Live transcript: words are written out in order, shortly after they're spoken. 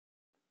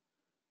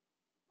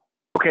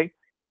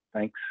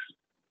Thanks.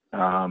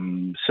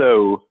 On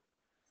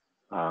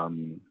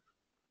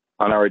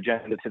our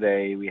agenda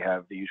today, we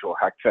have the usual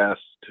Hackfest.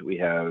 We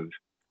have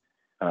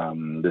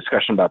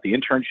discussion about the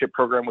internship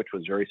program, which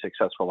was very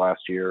successful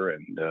last year,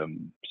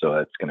 and so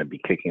that's going to be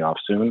kicking off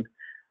soon.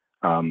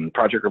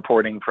 Project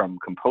reporting from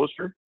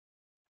Composer,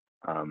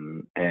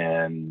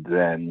 and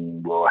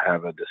then we'll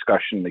have a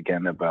discussion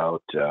again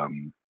about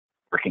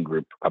working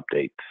group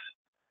updates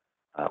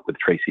with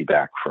Tracy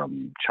back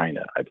from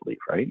China, I believe,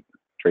 right?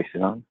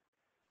 Tracy's on?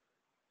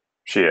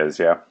 She is,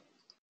 yeah.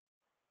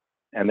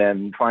 And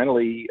then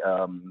finally,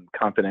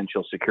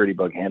 confidential security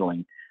bug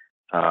handling.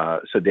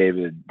 So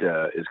David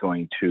is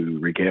going to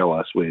regale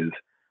us with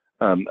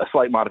a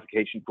slight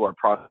modification to our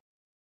process.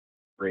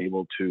 We're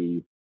able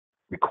to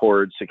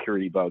record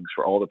security bugs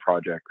for all the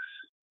projects,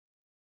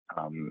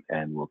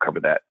 and we'll cover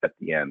that at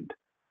the end.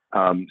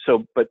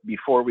 But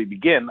before we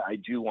begin, I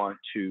do want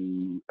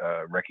to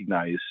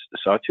recognize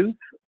Sawtooth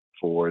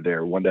for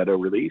their 1.0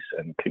 release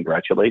and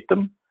congratulate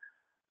them.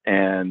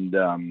 And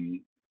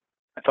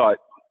I thought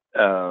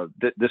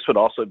this would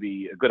also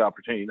be a good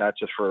opportunity, not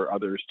just for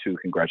others to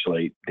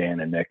congratulate Dan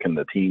and Nick and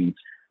the team,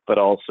 but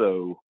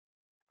also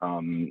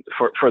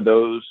for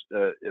those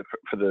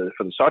for the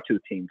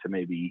Sawtooth team to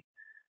maybe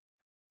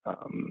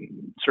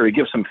sort of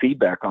give some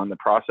feedback on the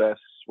process,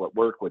 what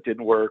worked, what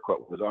didn't work,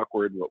 what was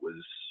awkward, what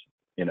was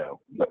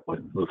what was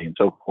moving, and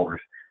so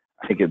forth.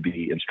 I think it'd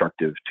be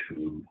instructive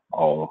to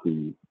all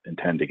who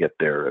intend to get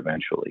there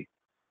eventually.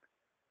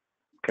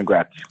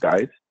 Congrats,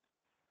 guys.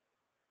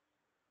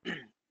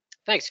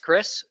 Thanks,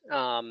 Chris,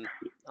 on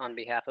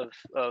behalf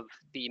of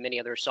the many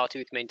other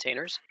Sawtooth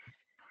maintainers.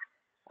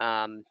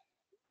 I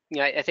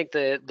think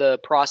the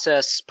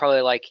process,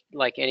 probably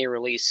like any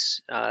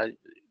release,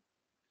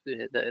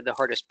 the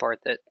hardest part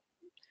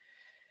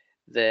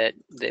that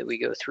we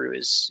go through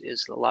is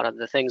a lot of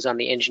the things on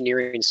the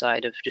engineering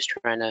side of just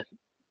trying to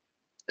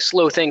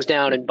slow things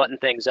down and button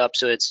things up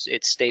so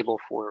it's stable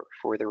for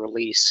the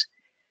release.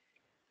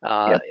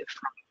 Yep.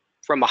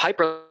 From a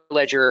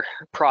Hyperledger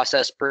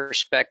process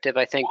perspective,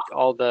 I think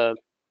all the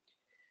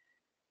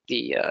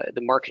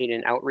marketing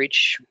and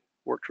outreach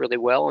worked really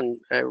well, and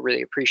I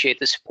really appreciate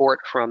the support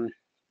from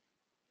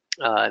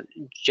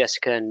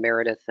Jessica and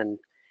Meredith and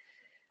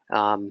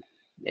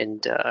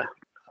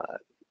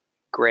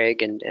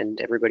Greg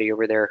and everybody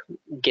over there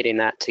getting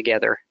that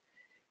together.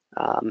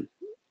 I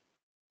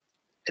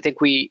think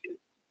we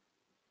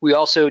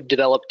also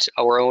developed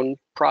our own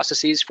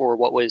processes for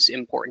what was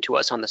important to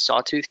us on the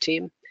Sawtooth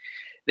team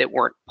that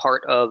weren't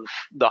part of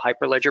the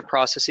Hyperledger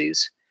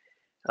processes,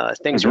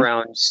 things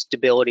around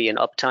stability and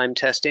uptime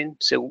testing.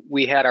 So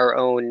we had our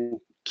own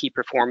key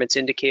performance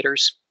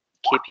indicators,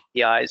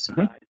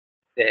 KPIs,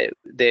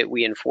 that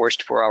we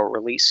enforced for our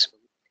release.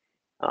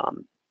 I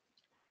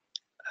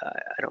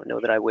don't know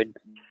that I would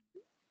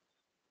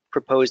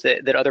propose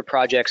that other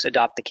projects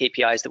adopt the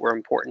KPIs that were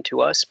important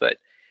to us, but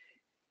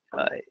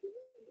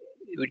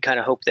we would kind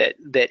of hope that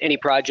any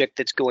project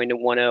that's going to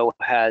 1.0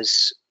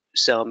 has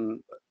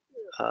some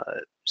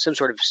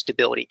sort of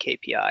stability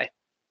KPI.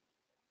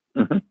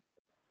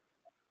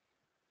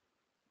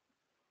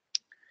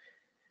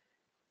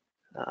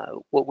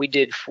 What we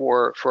did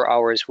for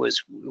ours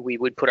was we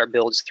would put our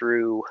builds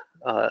through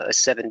a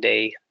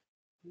 7-day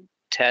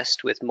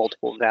test with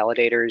multiple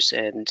validators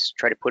and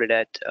try to put it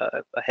at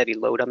a heavy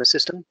load on the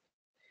system.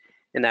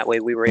 And that way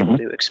we were able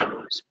to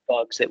expose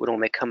bugs that would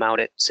only come out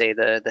at, say,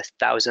 the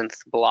 1,000th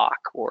block,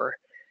 or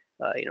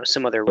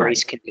some other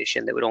race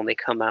condition that would only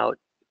come out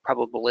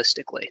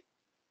probabilistically.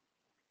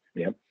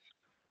 Yep.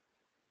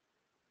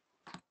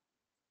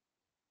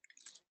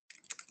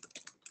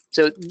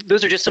 So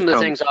those are just some of the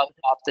things off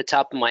the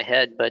top of my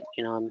head, but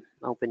I'm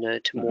open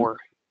to more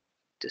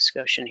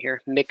discussion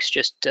here. Mick's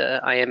just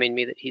IMing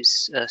me that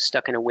he's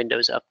stuck in a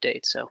Windows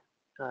update, so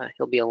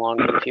he'll be along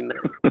in a few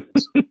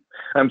minutes.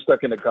 I'm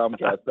stuck in a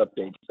Comcast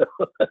update. So.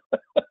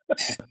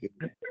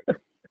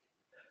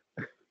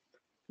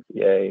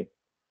 Yay!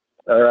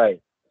 All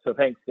right. So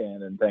thanks,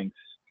 Dan, and thanks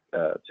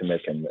to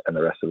Mick and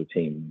the rest of the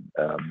team.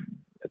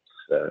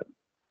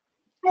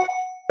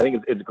 I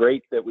think it's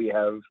great that we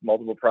have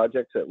multiple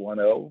projects at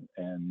 1.0,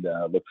 and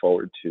look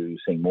forward to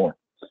seeing more.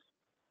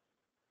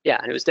 Yeah,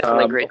 and it was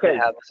definitely great to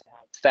have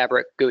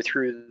Fabric go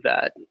through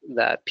that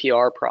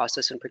PR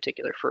process in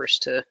particular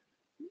first to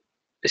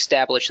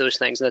establish those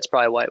things, and that's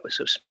probably why it was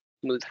so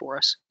smooth for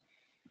us.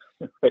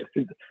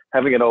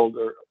 Having an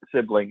older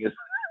sibling is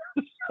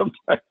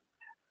sometimes,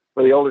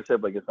 for the older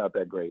sibling, it's not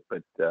that great,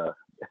 but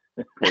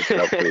it works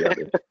out for the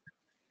others.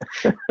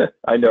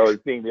 I know, as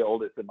being the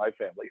oldest in my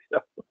family. So,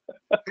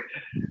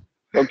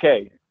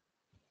 okay.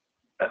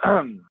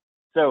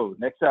 So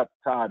next up,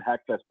 Todd,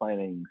 Hackfest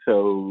planning.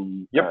 So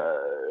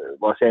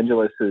Los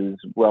Angeles is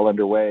well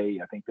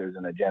underway. I think there's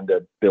an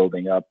agenda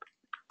building up.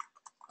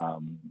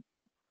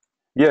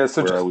 Yeah.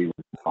 So where are we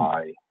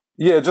by?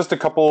 Yeah, just a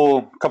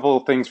couple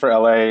of things for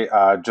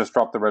LA. Just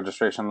drop the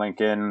registration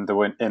link in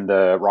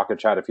the Rocket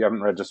Chat. If you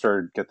haven't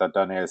registered, get that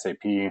done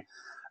ASAP.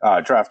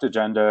 Draft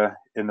agenda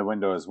in the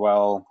window as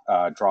well.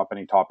 Drop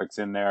any topics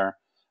in there.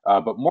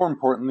 But more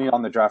importantly,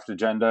 on the draft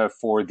agenda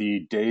for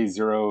the day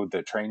zero,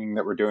 the training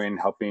that we're doing,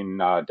 helping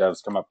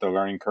devs come up the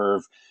learning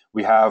curve,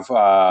 we have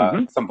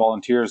some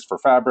volunteers for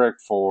Fabric,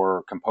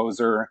 for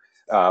Composer.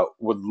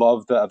 Would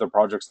love the other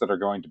projects that are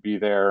going to be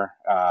there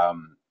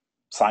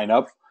sign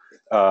up.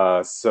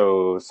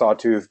 So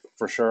Sawtooth,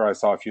 for sure. I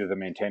saw a few of the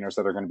maintainers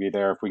that are going to be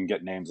there. If we can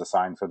get names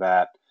assigned for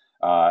that,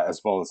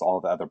 as well as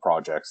all the other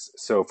projects.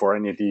 So for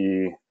any of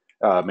the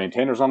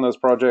maintainers on those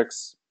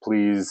projects,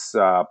 please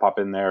pop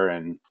in there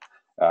and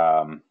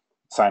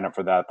sign up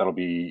for that. That'll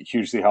be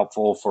hugely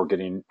helpful for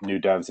getting new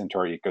devs into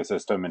our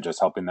ecosystem and just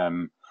helping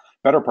them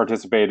better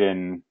participate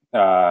in,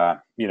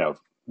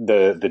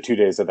 the 2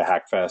 days of the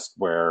Hackfest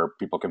where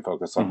people can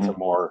focus on some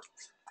more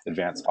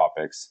advanced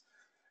topics.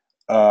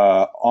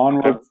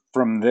 Onward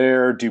from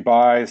there,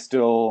 Dubai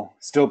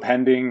still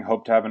pending.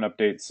 Hope to have an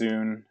update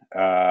soon.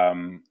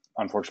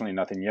 Unfortunately,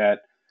 nothing yet.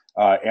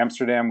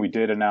 Amsterdam, we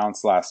did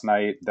announce last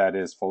night. That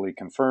is fully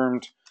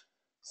confirmed.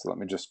 So let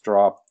me just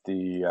drop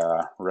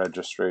the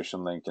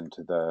registration link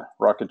into the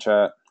Rocket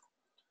Chat.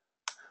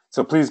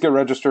 So please get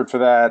registered for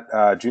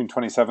that, June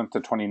 27th to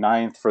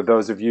 29th. For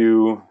those of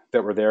you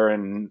that were there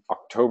in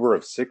October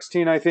of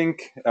 16, I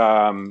think,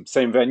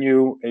 same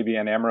venue,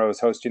 ABN AMRO is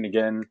hosting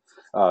again.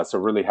 So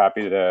really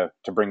happy to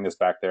bring this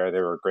back there.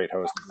 They were a great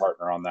host and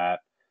partner on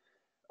that.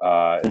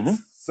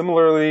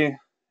 Similarly,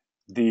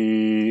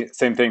 the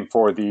same thing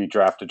for the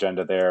draft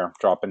agenda there,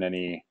 dropping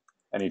any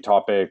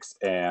topics,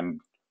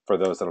 and for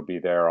those that'll be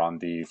there on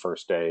the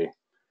first day,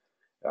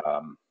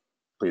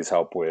 please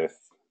help with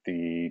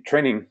the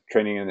training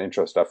and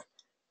intro stuff.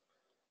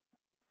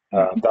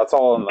 That's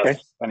all,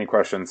 unless any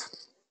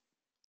questions.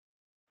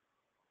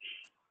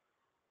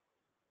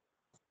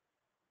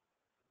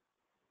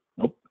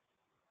 Nope.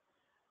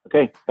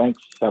 Okay,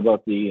 thanks. How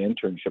about the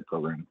internship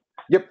program?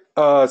 Yep.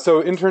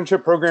 So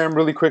internship program,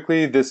 really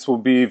quickly, this will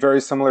be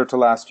very similar to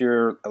last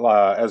year.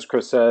 As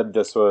Chris said,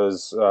 this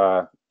was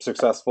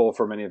successful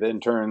for many of the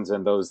interns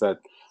and those that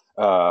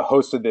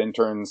hosted the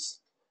interns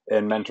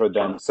and mentored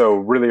them. So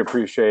really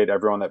appreciate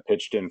everyone that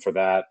pitched in for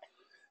that.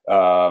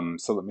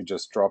 So let me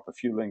just drop a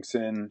few links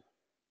in.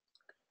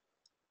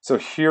 So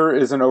here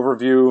is an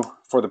overview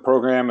for the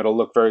program. It'll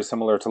look very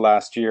similar to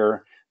last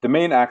year. The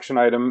main action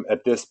item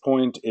at this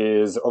point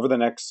is over the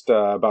next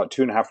about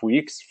 2.5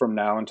 weeks from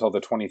now until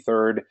the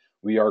 23rd,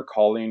 we are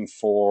calling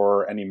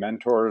for any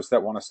mentors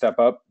that want to step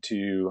up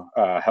to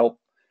help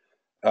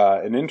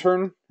an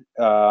intern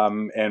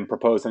and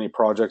propose any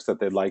projects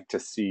that they'd like to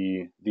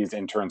see these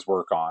interns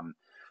work on.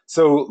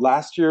 So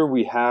last year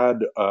we had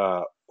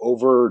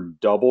over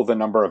double the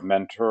number of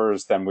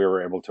mentors than we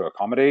were able to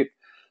accommodate.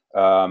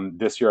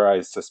 This year,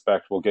 I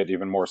suspect we'll get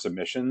even more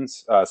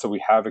submissions. So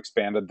we have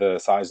expanded the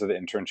size of the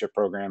internship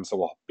program, so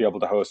we'll be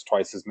able to host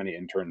twice as many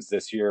interns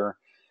this year.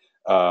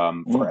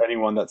 For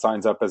anyone that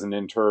signs up as an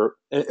intern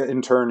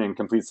and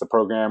completes the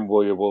program,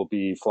 we will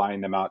be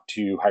flying them out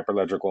to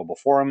Hyperledger Global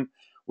Forum,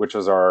 which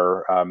is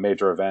our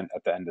major event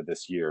at the end of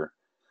this year.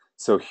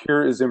 So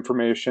here is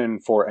information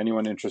for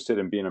anyone interested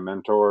in being a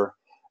mentor.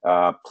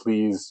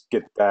 Please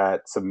get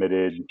that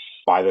submitted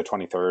by the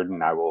 23rd,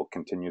 and I will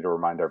continue to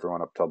remind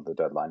everyone up till the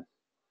deadline.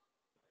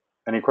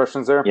 Any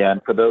questions there? Yeah,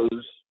 and for those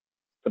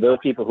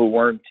people who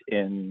weren't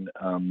in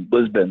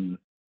Lisbon,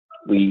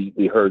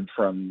 we heard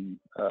from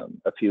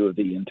a few of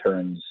the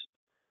interns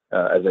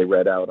as they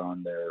read out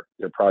on their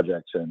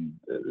projects, and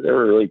they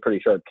were really pretty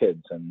sharp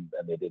kids, and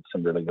they did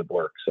some really good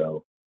work.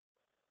 So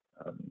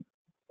I'm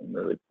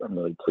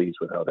really pleased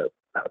with how that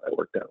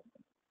worked out.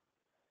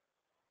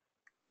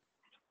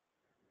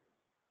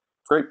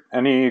 Great.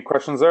 Any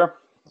questions there?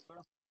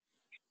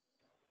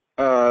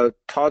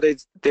 Todd,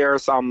 is there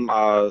some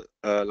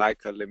like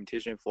a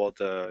limitation for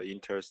the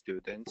inter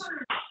students?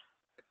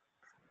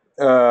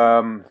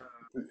 In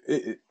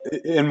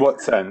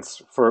what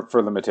sense for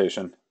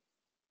limitation?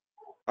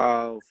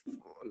 From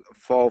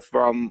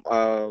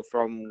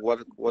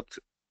what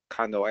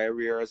kind of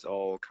areas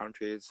or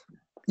countries?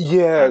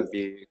 Yeah.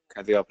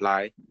 Can they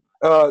apply?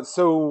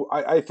 So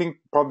I think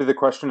probably the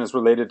question is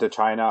related to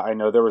China. I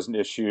know there was an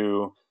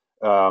issue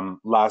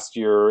last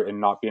year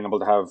in not being able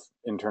to have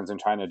interns in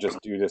China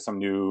just due to some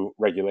new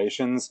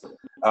regulations.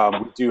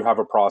 We do have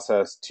a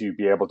process to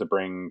be able to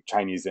bring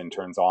Chinese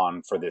interns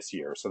on for this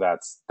year, so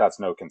that's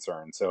no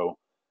concern. So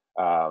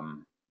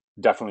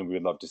definitely we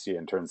would love to see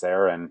interns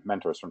there and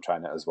mentors from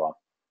China as well.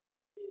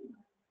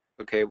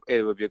 Okay,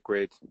 it would be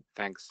great.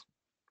 Thanks.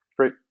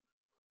 Great.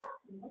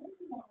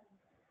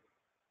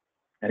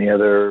 Any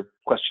other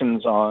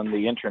questions on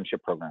the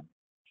internship program?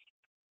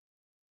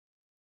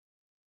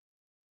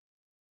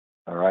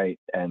 All right,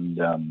 and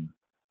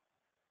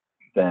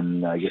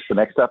then I guess the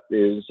next up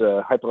is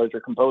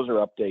Hyperledger Composer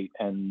update,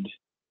 and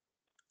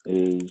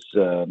is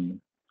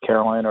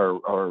Caroline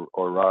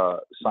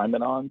or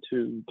Simon on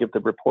to give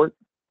the report?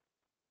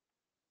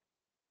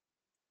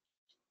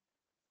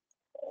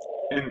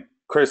 And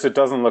Chris, it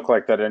doesn't look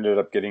like that ended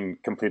up getting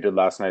completed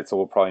last night, so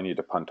we'll probably need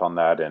to punt on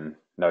that and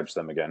nudge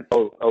them again.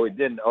 Oh, it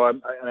didn't. Oh,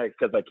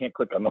 because I can't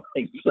click on the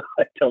link, so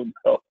I don't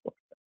know.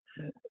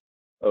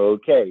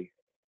 Okay,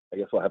 I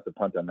guess we'll have to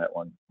punt on that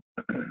one.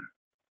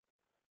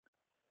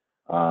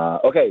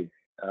 Okay,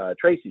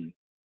 Tracy,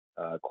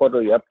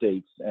 quarterly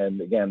updates.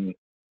 And again,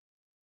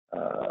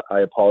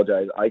 I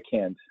apologize, I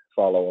can't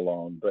follow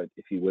along, but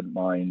if you wouldn't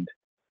mind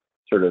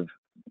sort of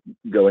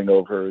going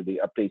over the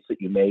updates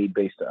that you made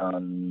based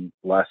on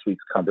last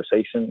week's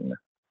conversation,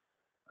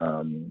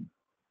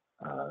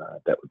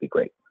 that would be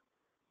great.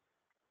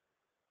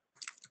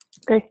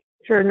 Okay,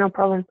 sure, no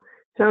problem.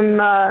 So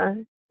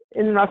I'm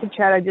in Rocket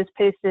Chat, I just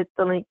pasted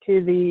the link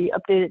to the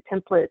updated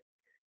template.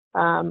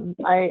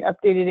 I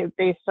updated it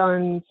based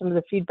on some of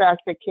the feedback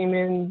that came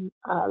in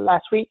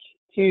last week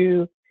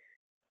to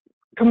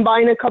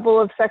combine a couple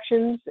of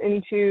sections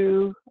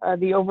into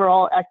the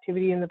overall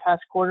activity in the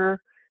past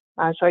quarter.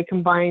 So I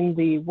combined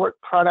the work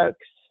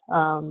products,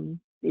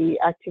 the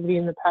activity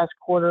in the past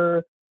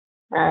quarter,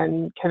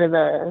 and kind of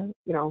the,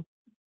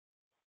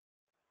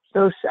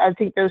 I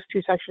think those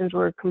two sections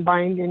were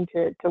combined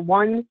into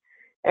one.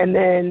 And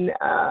then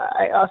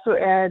I also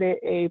added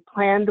a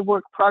planned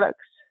work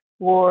products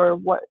for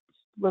what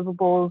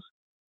deliverables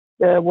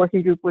the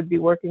working group would be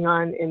working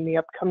on in the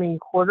upcoming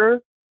quarter.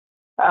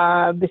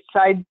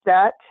 Besides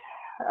that,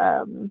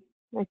 I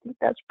think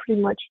that's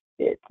pretty much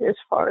it as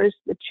far as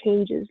the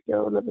changes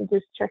go. Let me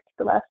just check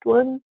the last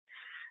one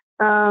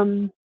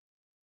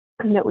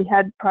that we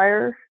had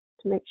prior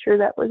to make sure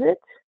that was it.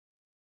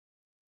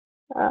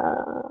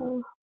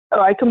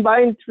 I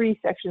combined three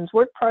sections: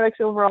 work products,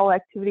 overall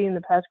activity in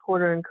the past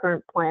quarter, and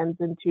current plans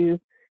into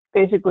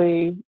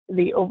basically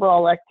the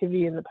overall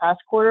activity in the past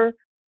quarter.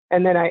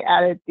 And then I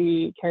added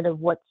the kind of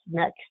what's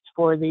next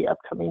for the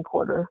upcoming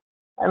quarter.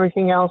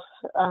 Everything else,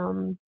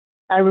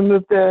 I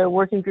removed the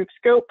working group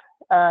scope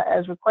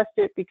as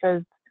requested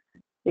because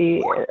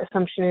the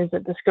assumption is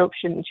that the scope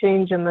shouldn't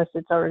change unless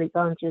it's already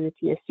gone through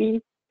the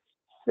TSC.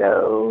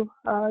 So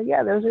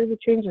yeah, those are the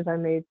changes I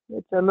made.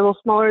 It's a little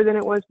smaller than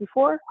it was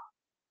before,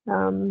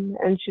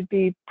 and should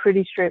be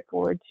pretty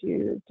straightforward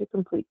to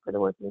complete for the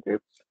working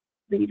group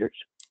leaders.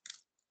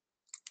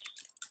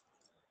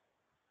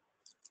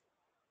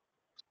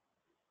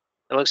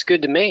 That looks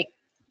good to me.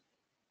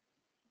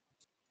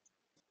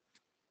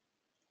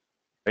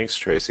 Thanks,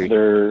 Tracy.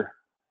 Other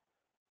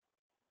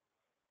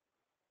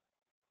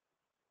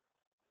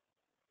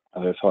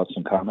thoughts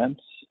and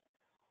comments?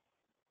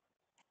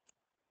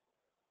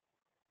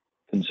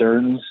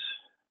 Concerns?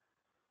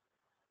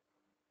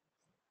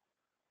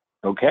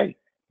 Okay,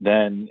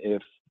 then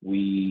if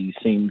we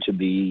seem to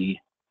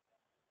be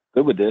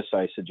good with this,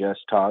 I suggest,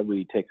 Todd,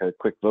 we take a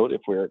quick vote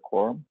if we're at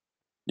quorum.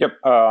 Yep,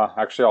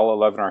 actually all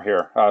 11 are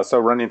here. So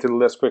running through the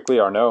list quickly,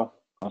 Arnaud.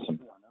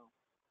 Awesome.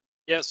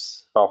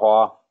 Yes.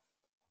 Bahua.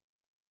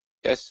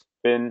 Yes.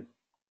 Bin.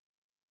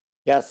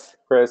 Yes.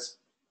 Chris.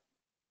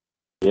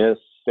 Yes.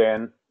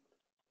 Dan.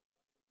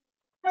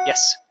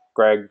 Yes.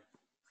 Greg.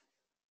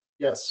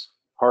 Yes.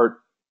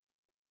 Hart.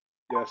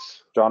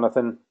 Yes.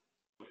 Jonathan.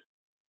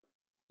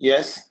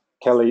 Yes.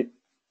 Kelly.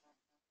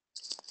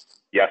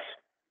 Yes.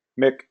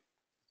 Mick.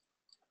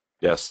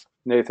 Yes.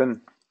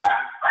 Nathan.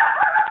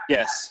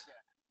 Yes.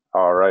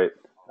 All right,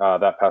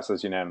 that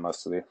passes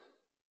unanimously.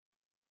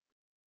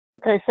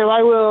 Okay, so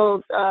I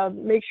will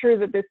make sure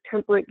that this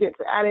template gets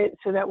added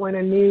so that when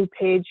a new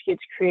page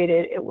gets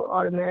created, it will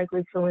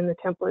automatically fill in the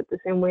template the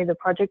same way the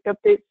project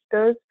updates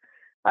does.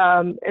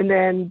 And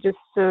then just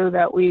so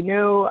that we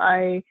know,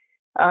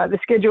 the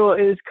schedule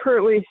is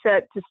currently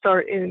set to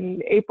start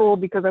in April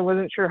because I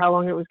wasn't sure how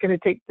long it was going to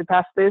take to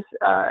pass this.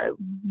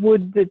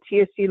 Would the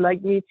TSC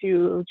like me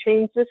to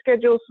change the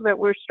schedule so that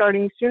we're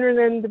starting sooner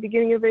than the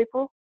beginning of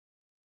April?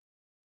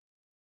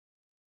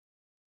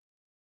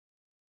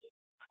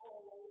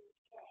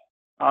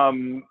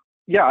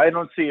 Yeah, I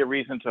don't see a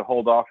reason to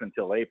hold off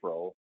until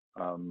April.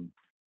 I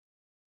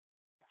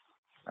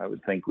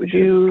would think we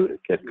should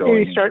get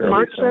going. Do you start in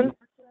March then?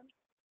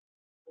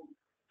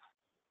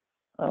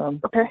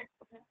 Okay.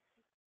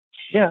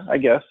 Yeah, I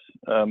guess.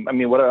 I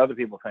mean, what do other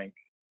people think?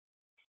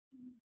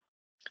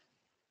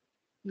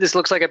 This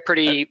looks like a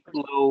pretty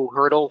low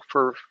hurdle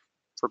for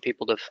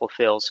people to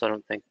fulfill, so I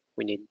don't think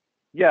we need.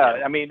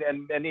 Yeah, I mean,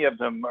 and many of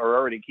them are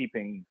already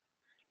keeping,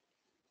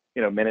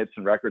 minutes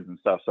and records and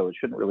stuff, so it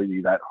shouldn't really be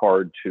that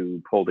hard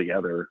to pull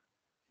together.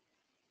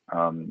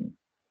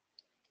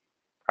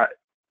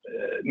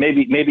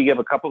 Maybe give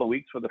a couple of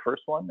weeks for the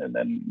first one and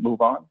then move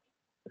on.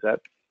 Does that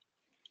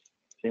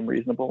seem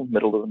reasonable?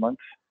 Middle of the month?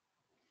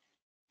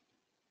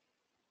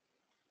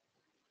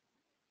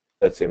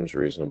 That seems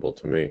reasonable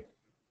to me.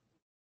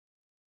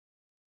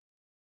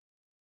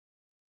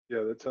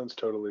 Yeah, that sounds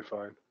totally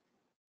fine.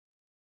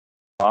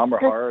 Tom or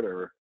Hart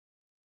or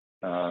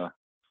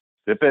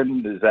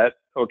Vipin, is that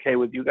okay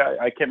with you guys?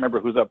 I can't remember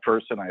who's up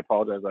first, and I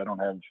apologize. I don't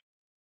have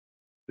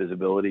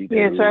visibility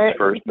to who's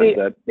first.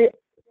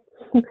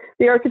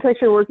 The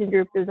architecture working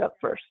group is up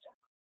first.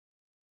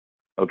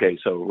 Okay,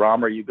 so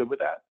Ram, are you good with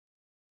that?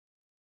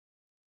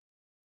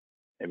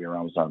 Maybe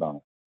Ram's not on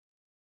it.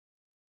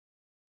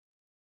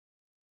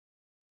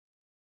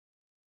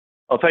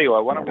 I'll tell you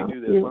what, why don't we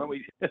do this?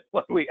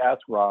 Why don't we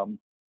ask Ram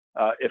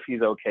if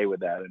he's okay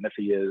with that? And if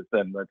he is,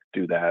 then let's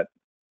do that.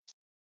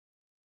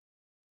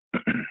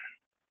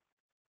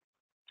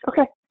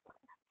 Okay,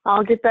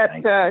 I'll get that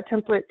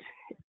template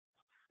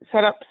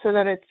set up so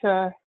that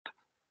it's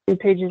new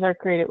pages are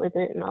created with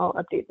it, and I'll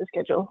update the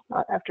schedule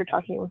after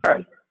talking with them. All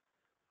right.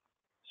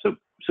 So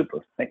super.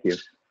 Thank you.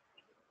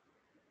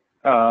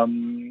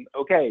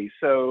 Okay,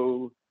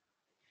 so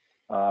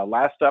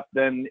last up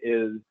then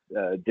is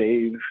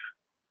Dave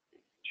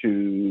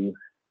to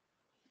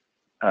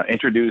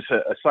introduce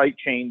a slight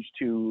change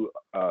to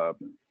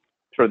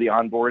for the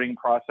onboarding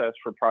process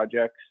for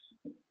projects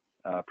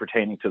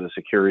pertaining to the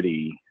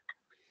security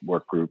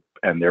work group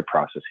and their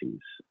processes.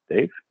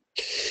 Dave?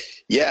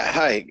 Yeah,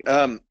 hi.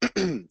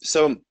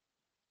 So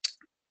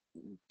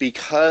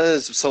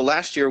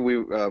last year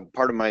we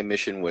part of my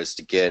mission was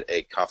to get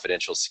a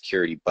confidential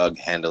security bug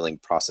handling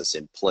process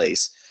in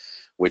place,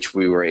 which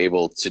we were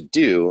able to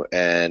do,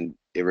 and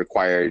it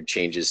required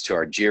changes to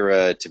our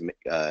JIRA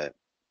to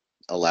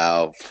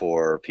allow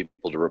for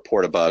people to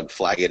report a bug,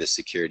 flag it as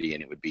security,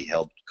 and it would be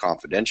held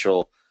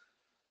confidential,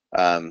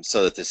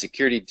 so that the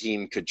security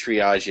team could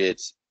triage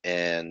it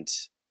and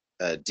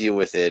deal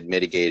with it,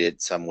 mitigate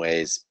it some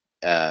ways,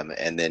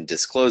 and then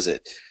disclose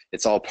it.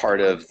 It's all part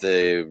of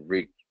the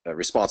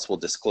responsible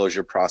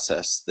disclosure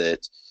process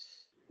that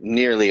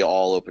nearly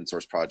all open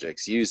source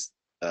projects use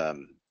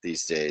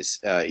these days.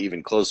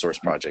 Even closed source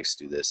projects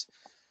do this.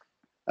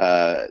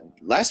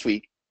 Last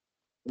week,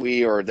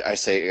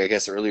 I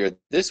guess earlier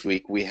this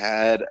week, we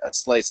had a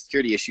slight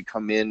security issue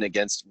come in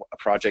against a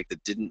project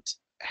that didn't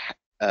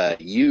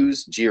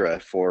use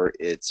JIRA for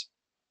its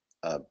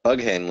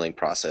bug handling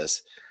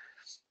process,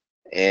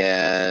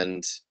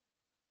 and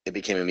it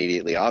became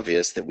immediately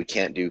obvious that we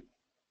can't do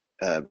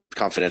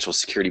confidential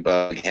security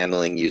bug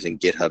handling using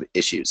GitHub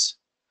issues.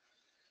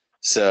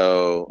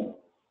 So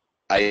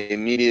I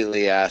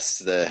immediately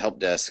asked the help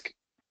desk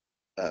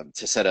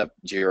to set up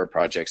JIRA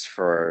projects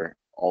for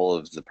all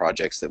of the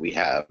projects that we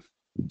have,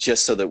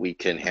 just so that we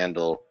can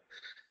handle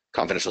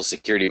confidential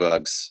security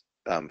bugs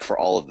for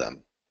all of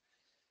them.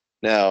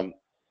 Now,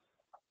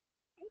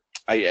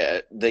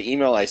 the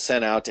email I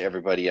sent out to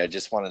everybody, I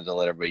just wanted to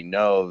let everybody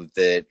know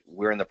that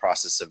we're in the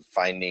process of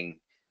finding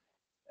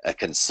a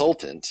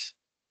consultant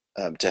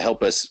to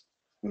help us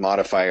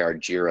modify our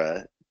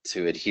JIRA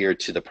to adhere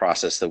to the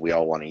process that we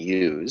all want to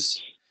use.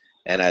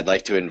 And I'd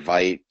like to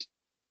invite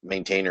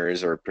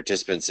maintainers or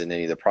participants in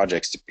any of the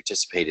projects to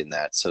participate in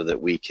that, so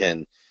that we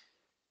can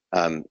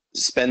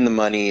spend the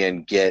money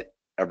and get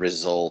a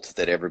result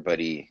that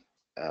everybody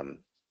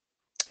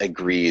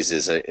agrees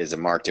is a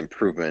marked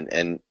improvement.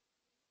 And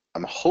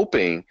I'm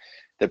hoping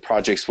that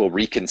projects will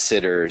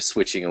reconsider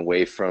switching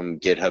away from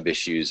GitHub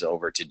issues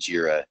over to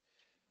JIRA,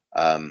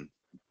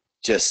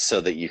 just so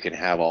that you can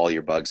have all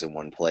your bugs in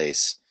one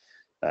place.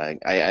 I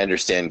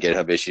understand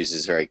GitHub issues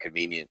is very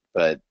convenient,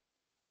 but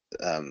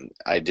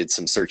I did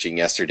some searching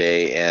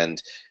yesterday,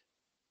 and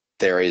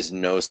there is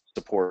no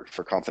support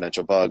for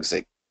confidential bugs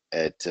at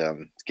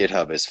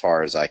GitHub as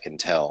far as I can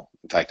tell.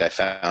 In fact, I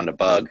found a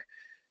bug,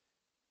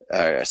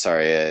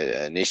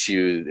 an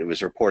issue that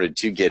was reported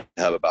to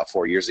GitHub about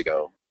 4 years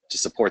ago to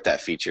support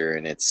that feature,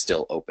 and it's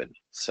still open.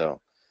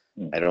 So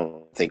I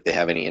don't think they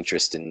have any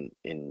interest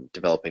in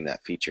developing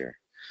that feature.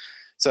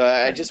 So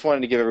I just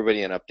wanted to give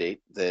everybody an update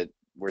that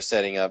we're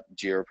setting up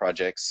JIRA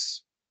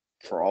projects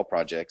for all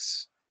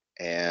projects,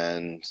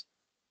 and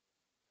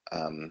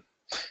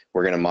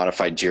we're going to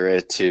modify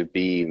JIRA to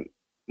be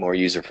more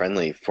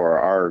user-friendly for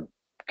our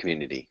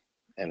community.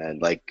 And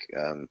I'd like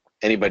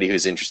anybody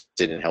who's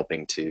interested in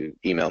helping to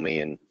email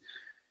me and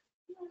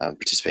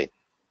participate.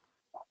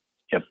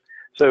 Yep.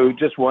 So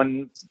just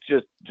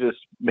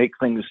make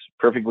things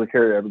perfectly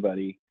clear to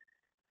everybody.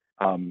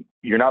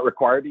 You're not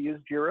required to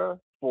use JIRA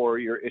for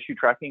your issue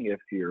tracking. If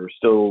you're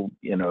still,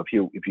 if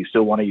you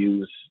still want to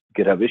use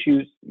GitHub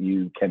issues,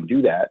 you can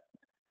do that.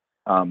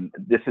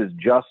 This is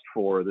just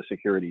for the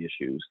security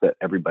issues that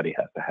everybody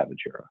has to have a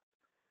JIRA.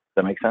 Does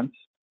that make sense?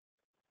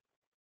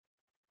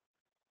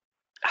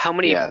 How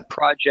many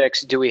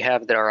projects do we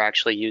have that are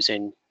actually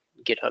using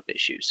GitHub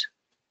issues?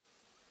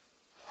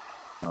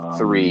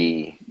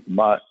 3.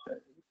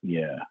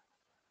 Yeah.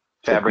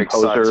 Fabric,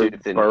 Composer,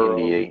 Sawtooth, and Burrow.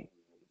 NDA.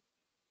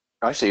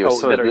 Actually,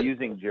 that are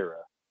using JIRA.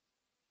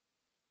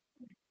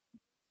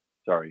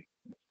 Sorry.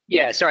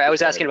 Yeah, sorry, I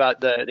was asking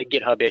about the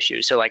GitHub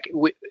issues. So, like,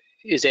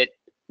 is it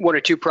 1 or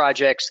 2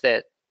 projects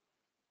that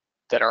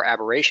are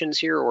aberrations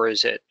here, or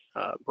is it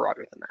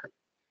broader than that?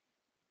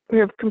 We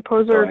have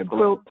Composer,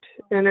 Quilt,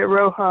 and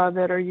Iroha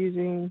that are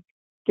using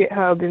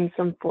GitHub in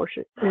some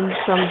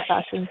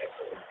fashion.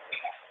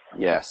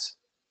 Yes.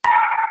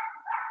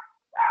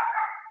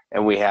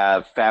 And we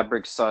have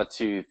Fabric,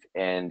 Sawtooth,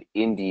 and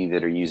Indie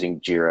that are using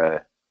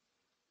JIRA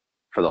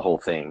for the whole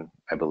thing,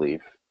 I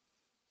believe.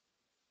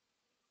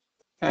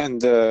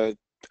 And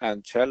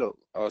Cello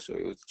also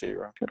use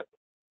JIRA.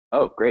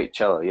 Oh, great,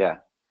 Cello, yeah.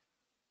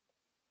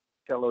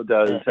 Cello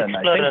does, and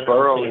I think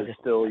Burrow is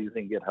still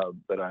using GitHub,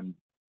 but I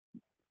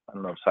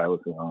don't know if Silas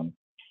is on.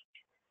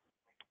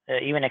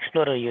 Even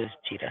Explorer used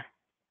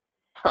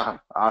JIRA.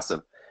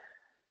 Awesome.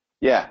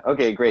 Yeah,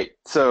 okay, great.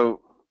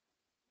 So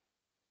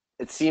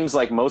it seems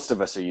like most of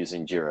us are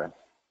using JIRA.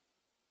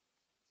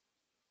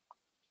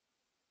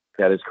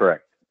 That is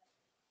correct.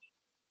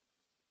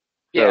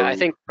 Yeah, So, I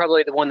think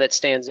probably the one that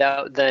stands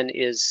out then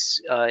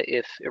is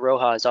if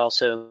Iroha is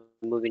also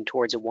moving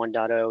towards a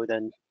 1.0,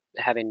 then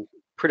having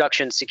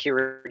production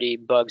security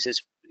bugs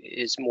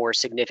is more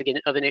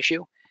significant of an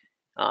issue.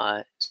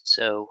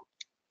 So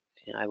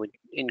I would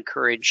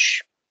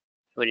encourage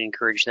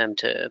them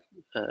to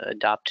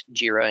adopt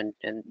Jira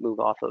and move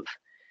off of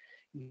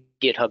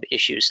GitHub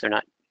issues. They're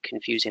not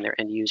confusing their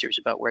end users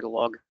about where to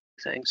log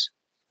things.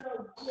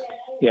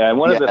 Yeah, and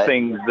one of the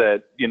things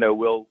that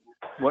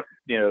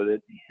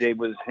that Dave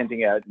was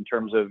hinting at in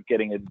terms of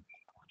getting a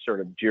sort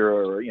of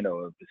Jira or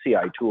a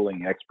CI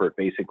tooling expert,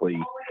 basically,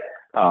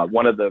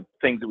 one of the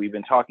things that we've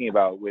been talking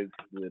about with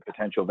the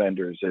potential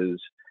vendors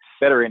is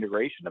better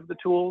integration of the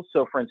tools.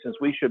 So, for instance,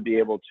 we should be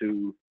able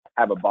to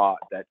have a bot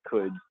that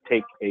could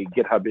take a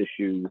GitHub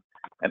issue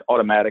and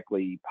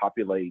automatically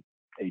populate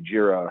a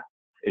Jira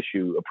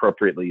issue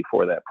appropriately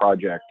for that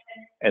project,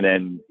 and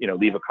then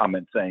leave a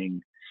comment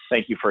saying,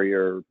 "Thank you for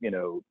your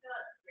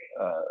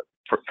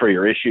for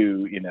your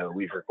issue.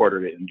 We've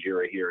recorded it in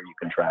Jira here. You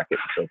can track it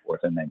and so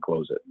forth," and then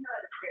close it.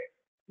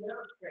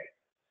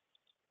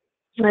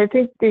 And I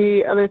think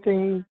the other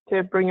thing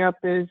to bring up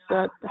is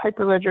that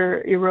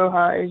Hyperledger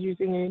Iroha is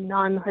using a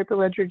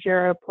non-Hyperledger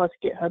Jira plus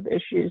GitHub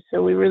issues.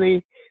 So we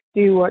really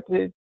do want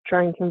to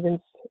try and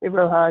convince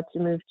Iroha to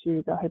move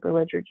to the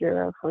Hyperledger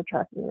Jira for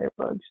tracking their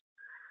bugs.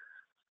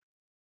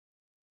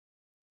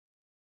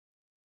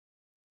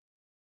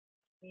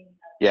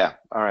 Yeah.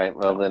 All right.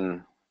 Well,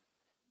 then,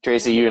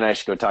 Tracy, you and I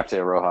should go talk to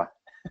Iroha.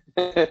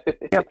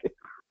 Yep.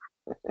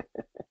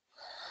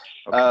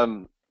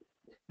 Okay.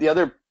 The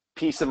other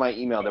piece of my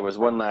email, there was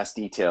one last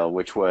detail,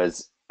 which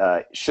was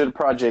should a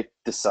project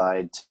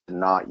decide to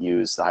not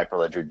use the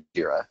Hyperledger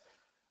Jira,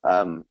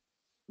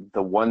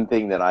 the one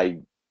thing that I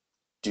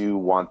do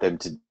want them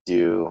to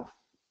do,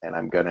 and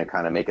I'm going to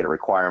kind of make it a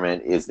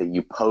requirement, is that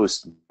you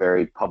post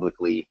very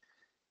publicly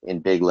in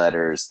big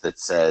letters that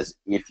says,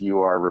 if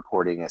you are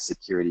reporting a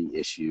security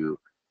issue,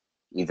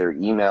 either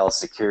email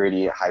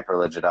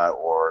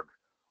security@hyperledger.org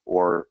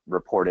or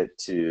report it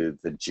to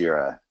the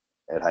Jira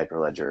at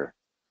Hyperledger,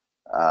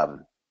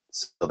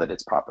 so that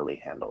it's properly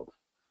handled.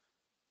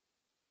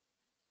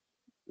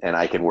 And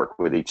I can work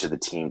with each of the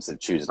teams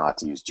that choose not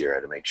to use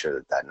Jira to make sure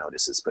that that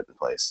notice is put in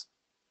place.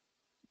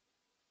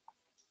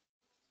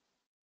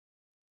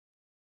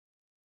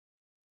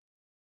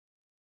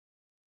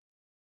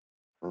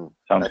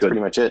 Sounds That's good.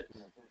 pretty much it.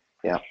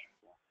 Yeah.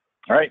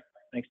 All right.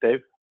 Thanks,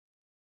 Dave.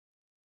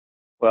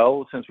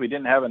 Well, since we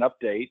didn't have an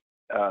update,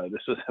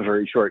 this was a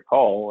very short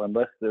call.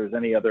 Unless there's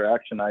any other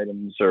action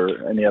items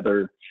or any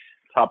other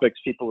topics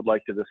people would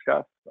like to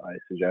discuss, I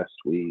suggest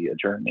we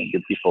adjourn and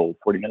give people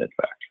 40 minutes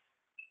back,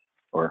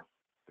 or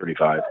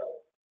 35.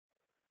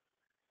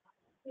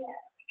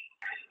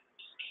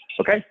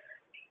 Okay.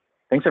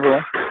 Thanks,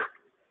 everyone.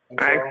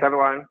 Thanks,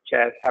 everyone.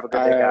 Cheers. Have a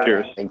good day, guys.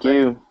 Cheers. Thank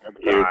you.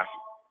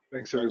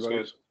 Thanks,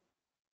 everybody.